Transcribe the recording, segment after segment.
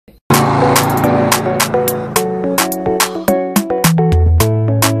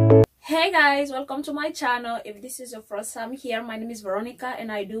Hi guys, welcome to my channel. If this is your first time here, my name is Veronica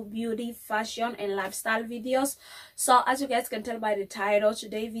and I do beauty, fashion and lifestyle videos. So as you guys can tell by the title,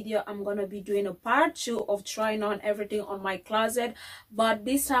 today's video I'm gonna be doing a part 2 of trying on everything on my closet, but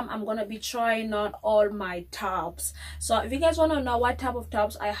this time I'm gonna be trying on all my tops. So if you guys want to know what type of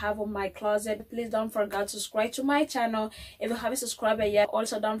tops I have on my closet, please don't forget to subscribe to my channel. If you haven't subscribed yet,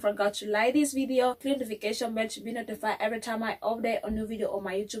 also don't forget to like this video, click the notification bell to be notified every time I update a new video on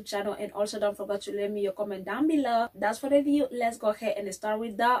my YouTube channel, and also don't forget to leave me your comment down below. That's for the video. Let's go ahead and start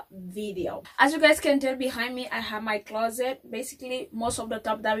with the video. As you guys can tell behind me, I have my closet. Basically most of the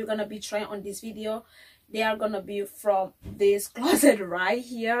top that we're gonna be trying on this video, they are gonna be from this closet right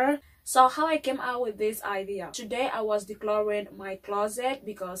here. So how I came out with this idea, today I was decluttering my closet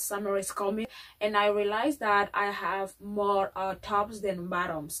because summer is coming and I realized that I have more tops than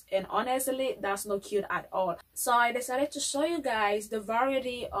bottoms, and honestly that's not cute at all. So I decided to show you guys the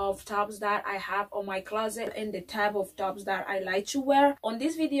variety of tops that I have on my closet and the type of tops that I like to wear. On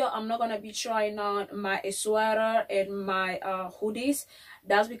this video I'm not gonna be trying on my sweater and my hoodies.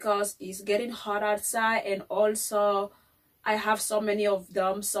 That's because it's getting hot outside, and also I have so many of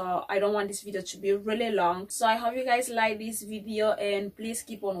them, so I don't want this video to be really long. So I hope you guys like this video and please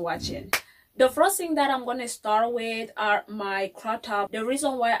keep on watching. The first thing that I'm gonna start with are my crop tops. The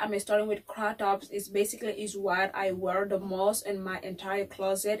reason why I'm starting with crop tops is basically is what I wear the most in my entire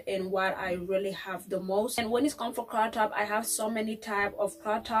closet and what I really have the most. And when it comes for crop top, I have so many type of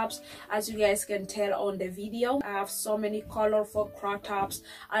crop tops, as you guys can tell on the video. I have so many colorful crop tops.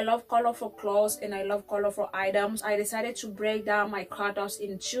 I love colorful clothes and I love colorful items. I decided to break down my crop tops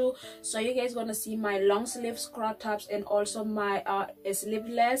in two, so you guys gonna see my long sleeves crop tops and also my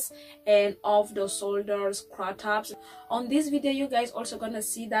sleeveless and off the shoulders crop tops. On this video you guys also gonna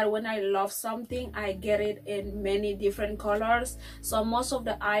see that when I love something I get it in many different colors. So most of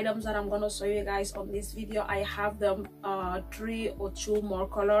the items that I'm gonna show you guys on this video, I have them 3 or 2 more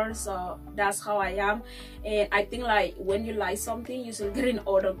colors. So that's how I am, and I think like when you like something you should get in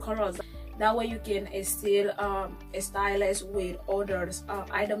other colors. That way you can still stylish with other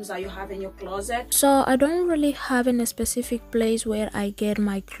items that you have in your closet. So I don't really have a specific place where I get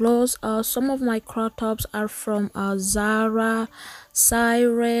my clothes. Some of my crop tops are from Zara,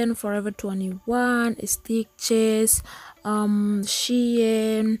 Siren, Forever 21, Stitches,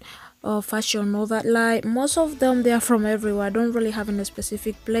 Shein, Fashion Nova. Like most of them they are from everywhere. I don't really have in a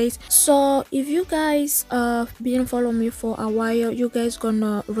specific place. So if you guys been following me for a while, you guys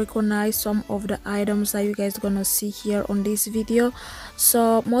gonna recognize some of the items that you guys gonna see here on this video.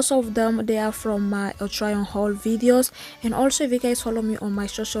 So most of them they are from my try on haul videos, and also if you guys follow me on my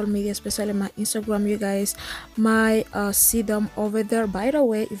social media, especially my Instagram, you guys might see them over there. By the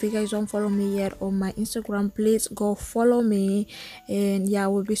way, if you guys don't follow me yet on my Instagram, please go follow me, and yeah, I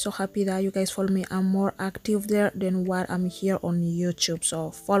will be so happy that you guys follow me. I'm more active there than what I'm here on YouTube,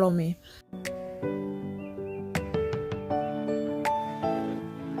 so follow me.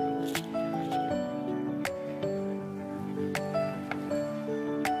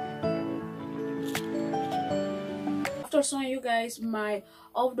 After showing you guys my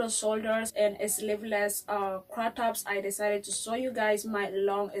off the shoulders and sleeveless crop tops, I decided to show you guys my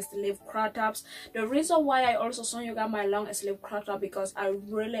long sleeve crop tops. The reason why I also show you guys my long sleeve crop top because I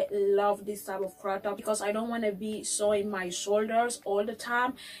really love this type of crop top, because I don't want to be showing my shoulders all the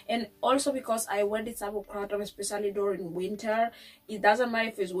time, and also because I wear this type of crop top especially during winter. It doesn't matter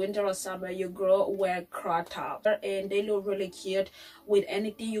if it's winter or summer, you girl wear crop top and they look really cute with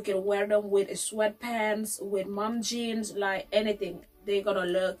anything. You can wear them with sweatpants, with mom jeans, like anything. They're gonna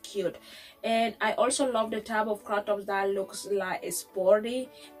look cute. And I also love the type of crop tops that looks like sporty.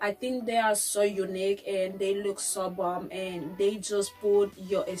 I think they are so unique and they look so bomb, and they just put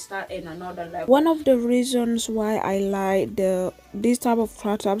your style in another level. One of the reasons why I like this type of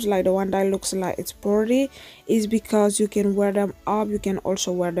crop tops, like the one that looks like it's sporty, is because you can wear them up, you can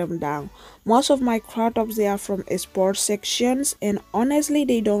also wear them down. Most of my crop tops they are from sports sections, and honestly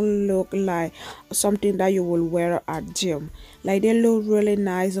they don't look like something that you will wear at gym. Like they look really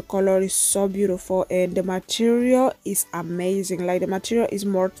nice, the color is so beautiful, and the material is amazing. Like the material is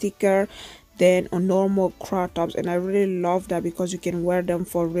more thicker than a normal crop tops, and I really love that because you can wear them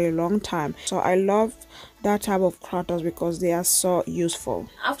for a really long time. So I love that type of crop tops because they are so useful.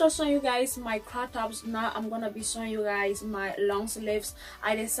 After showing you guys my crop tops, now I'm gonna be showing you guys my long sleeves.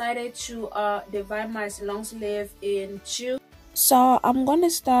 I decided to divide my long sleeve in two. So I'm gonna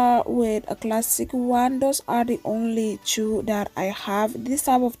start with a classic one. Those are the only two that I have. This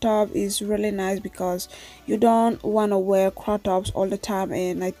type of top is really nice because you don't want to wear crop tops all the time,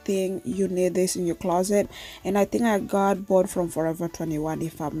 and I think you need this in your closet. And I think I got both from Forever 21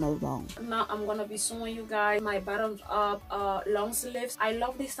 if I'm not wrong. Now I'm gonna be showing you guys my bottoms up long sleeves. I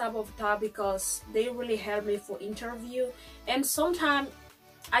love this type of top because they really help me for interview, and sometimes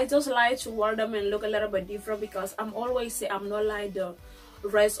I just like to wear them and look a little bit different because I'm always say I'm not like the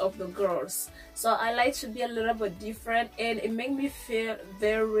rest of the girls. So I like to be a little bit different, and it makes me feel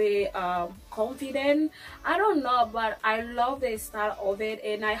very confident. I don't know, but I love the style of it,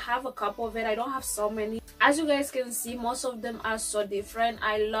 and I have a couple of it. I don't have so many. As you guys can see, most of them are so different.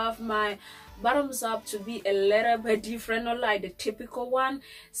 I love my bottoms up to be a little bit different, not like the typical one.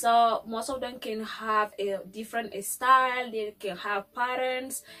 So most of them can have a different style, they can have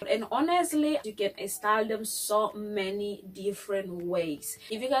patterns, and honestly you can style them so many different ways.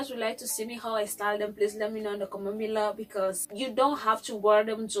 If you guys would like to see me how I style them, please let me know in the comment below, because you don't have to wear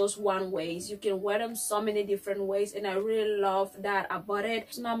them just one ways. You can wear them so many different ways, and I really love that about it.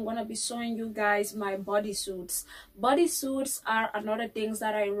 So now I'm gonna be showing you guys my bodysuits. Bodysuits are another things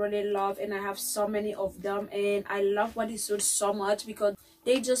that I really love, and I have so many of them, and I love bodysuits so much because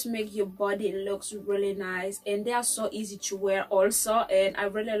they just make your body looks really nice, and they are so easy to wear also, and I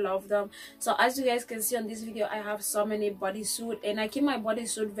really love them. So as you guys can see on this video, I have so many bodysuit, and I keep my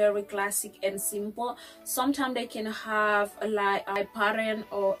bodysuit very classic and simple. Sometimes they can have like a pattern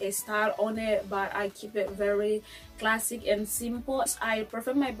or a style on it, but I keep it very classic and simple. I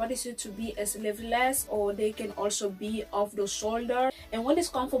prefer my bodysuit to be sleeveless, or they can also be off the shoulder. And when it's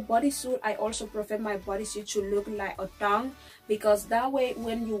come for bodysuit, I also prefer my bodysuit to look like a tongue, because that way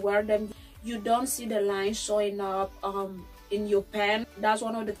when you wear them you don't see the line showing up in your pants. That's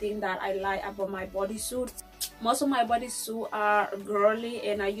one of the things that I like about my bodysuit. Most of my bodysuit are girly,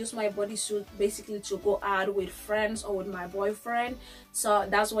 and I use my bodysuit basically to go out with friends or with my boyfriend. So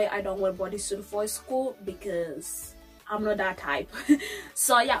that's why I don't wear bodysuit for school, because I'm not that type.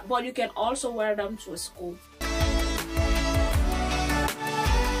 So yeah, but you can also wear them to school.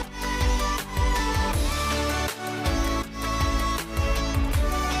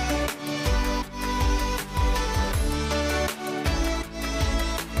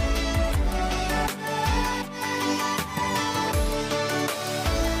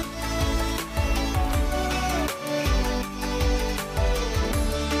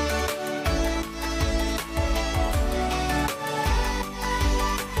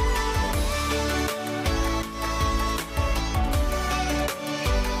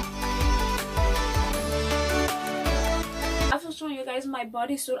 Showing you guys my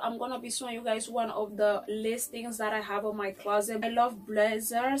bodysuit, I'm gonna be showing you guys one of the listings that I have on my closet. I love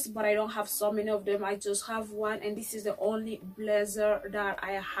blazers, but I don't have so many of them. I just have one, and this is the only blazer that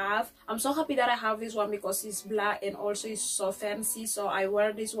I have. I'm so happy that I have this one because it's black and also it's so fancy. So I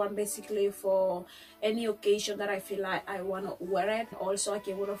wear this one basically for any occasion that I feel like I want to wear it. Also I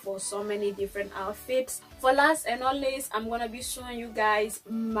can wear it for so many different outfits. For last and not least, I'm gonna be showing you guys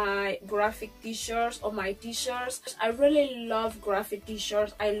my graphic t-shirts, or my t-shirts. I really love graphic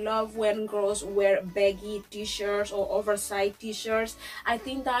t-shirts. I love when girls wear baggy t-shirts or oversized t-shirts. I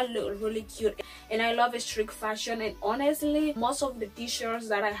think that look really cute, and I love street fashion. And honestly, most of the t-shirts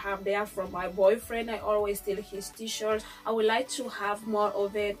that I have, they are from my boyfriend. I always steal his t-shirts. I would like to have more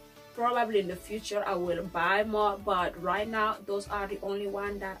of it. Probably in the future I will buy more, but right now those are the only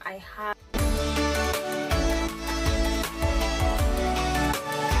one that I have.